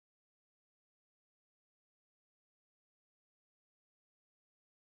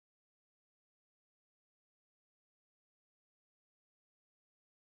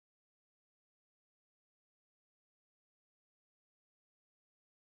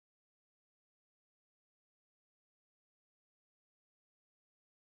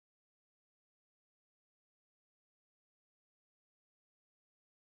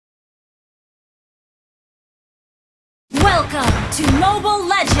Welcome to Mobile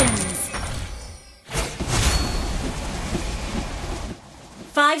Legends!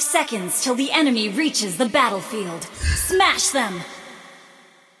 5 seconds till the enemy reaches the battlefield. Smash them!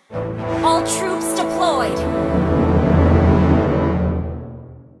 All troops deployed!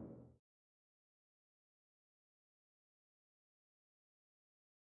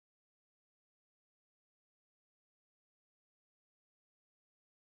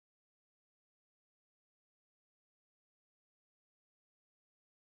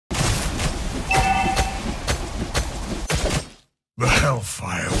 The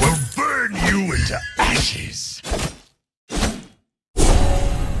hellfire will burn you into ashes!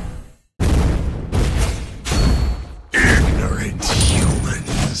 Ignorant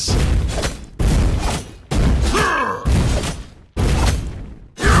humans!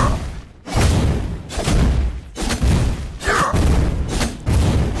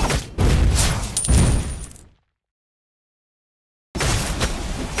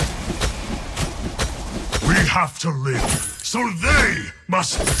 We have to live! So they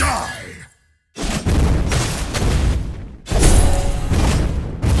must die!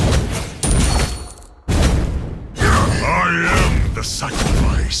 I am the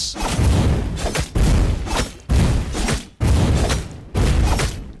sacrifice!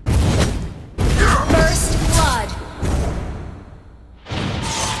 First blood!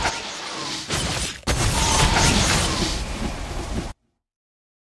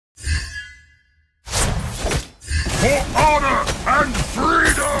 For honor and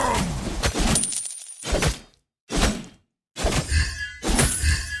freedom!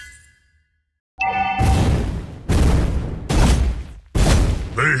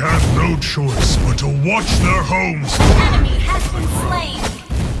 They have no choice but to watch their homes. Enemy has been slain!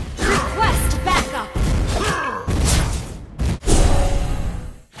 Request backup!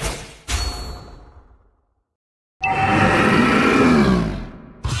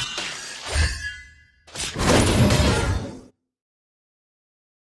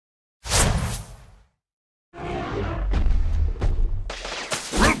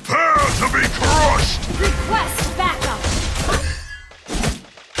 Prepare to be crushed! Request backup!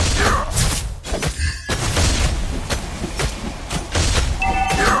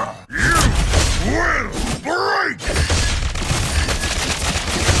 You will break!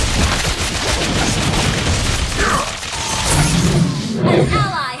 An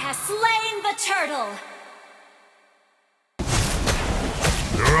ally has slain the turtle!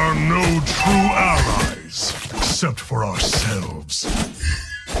 There are no true allies, except for ourselves.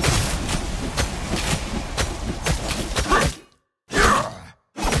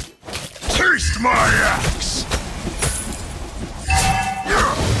 Taste my axe!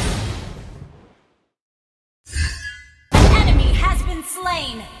 An enemy has been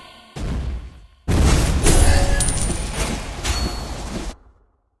slain!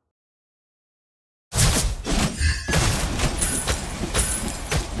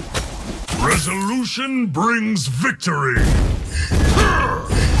 Resolution brings victory!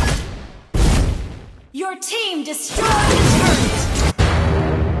 Your team destroyed the turret!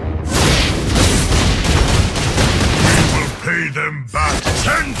 We will pay them back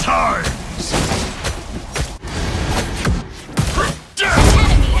 10 times!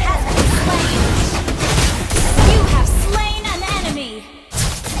 Enemy has been slain! You have slain an enemy!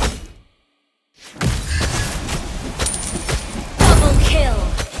 Double kill!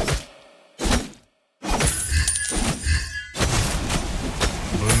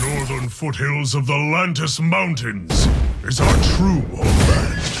 The northern foothills of the Lantis Mountains is our true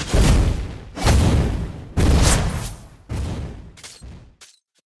homeland.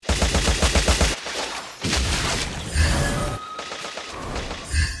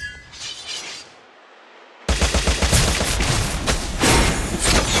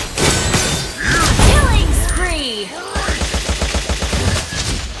 Killing spree!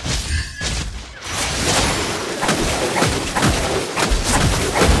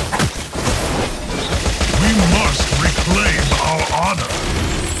 We must reclaim our honor.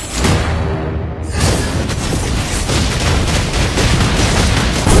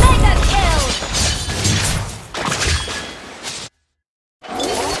 Mega kill!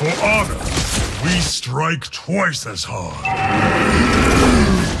 For honor, we strike twice as hard.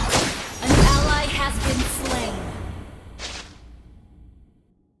 An ally has been slain.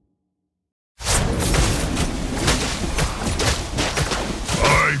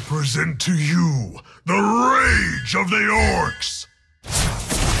 I present to you the rage of the orcs.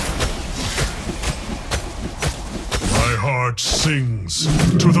 My heart sings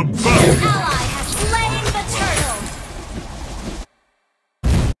to the battle. Ally has slain the turtle!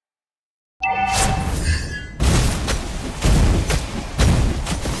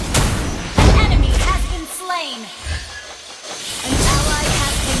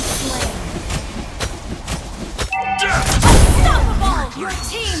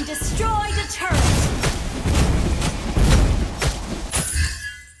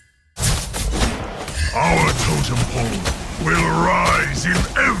 Our totem pole will rise in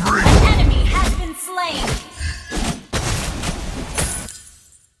every... An enemy has been slain!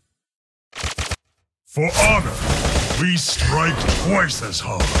 For honor, we strike twice as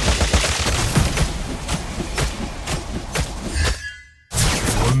hard.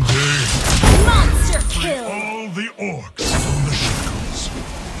 One day, Monster free kill! all the orcs from the shackles.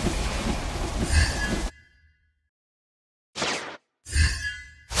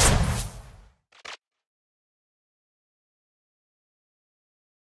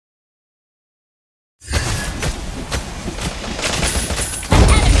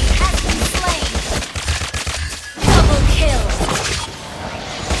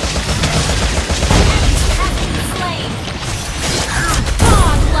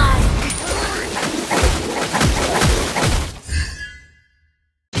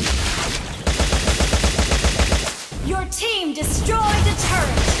 Your team destroyed a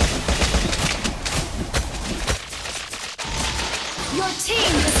turret! Your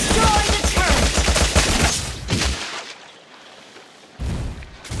team destroyed a turret!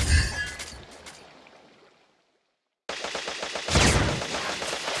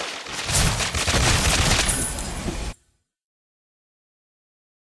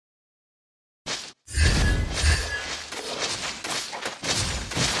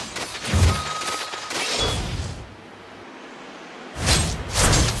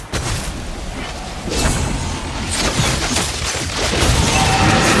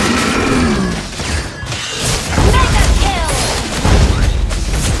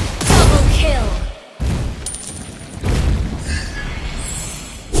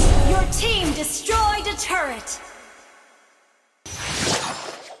 Team destroyed a turret!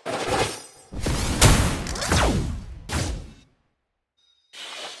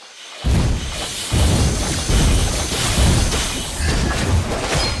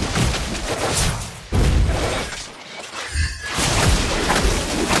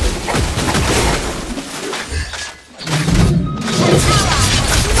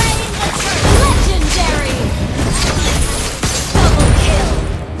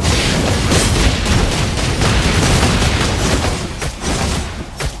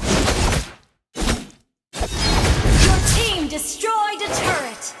 Destroyed a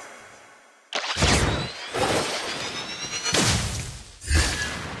turret!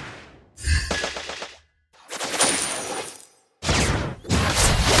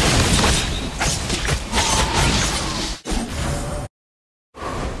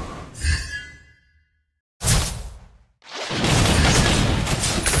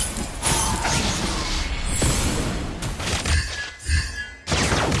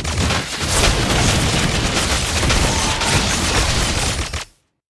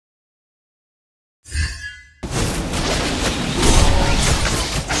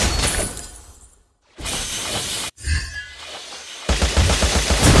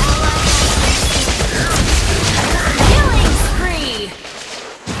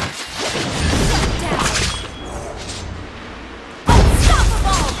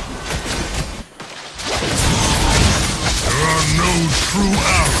 True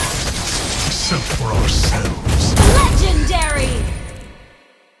ally, except for ourselves. Legendary!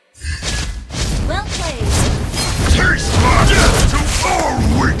 Well played. Taste my death to all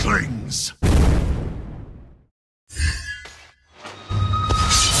weaklings!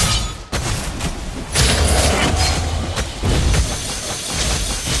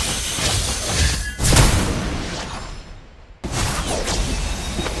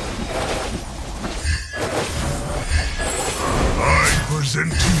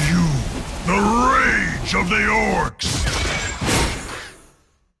 Present to you the rage of the orcs!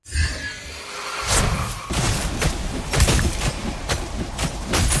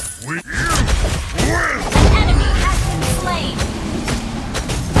 You win! An enemy has been slain!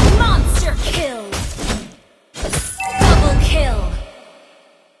 Monster kill! Double kill!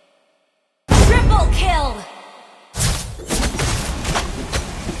 Triple kill!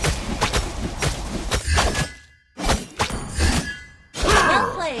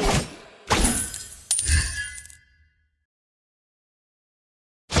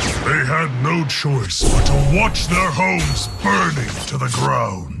 They had no choice but to watch their homes burning to the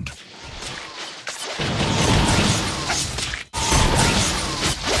ground.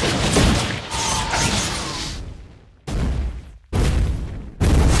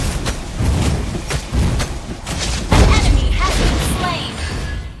 An enemy has been slain!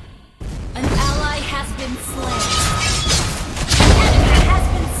 An ally has been slain! An enemy has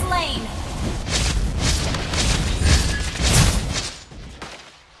been slain!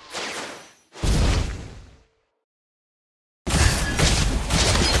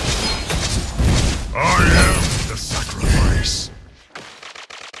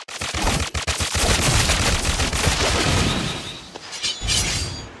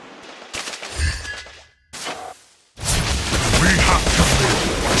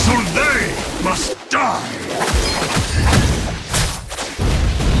 must die!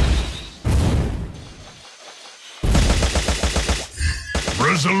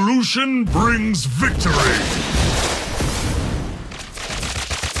 Resolution brings victory!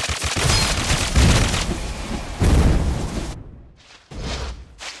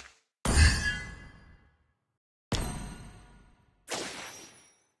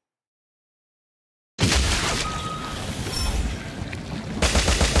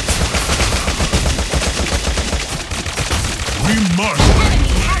 We must!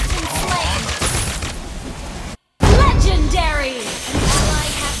 Enemy has been slain! Legendary! An ally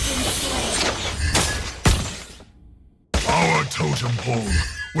has been slain. Our totem pole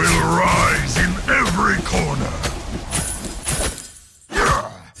will rise in every corner!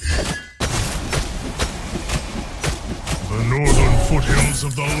 The northern foothills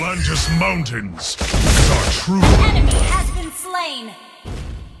of the Lantis Mountains is our true... Enemy has been slain!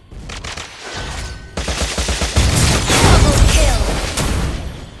 Double kill!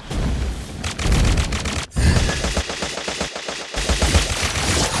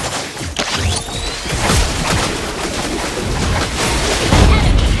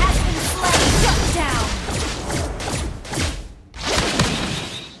 Enemy has been slain! Shut down!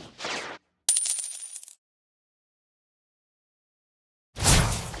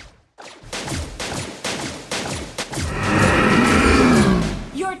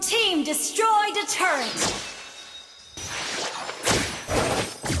 Your team destroyed a turret!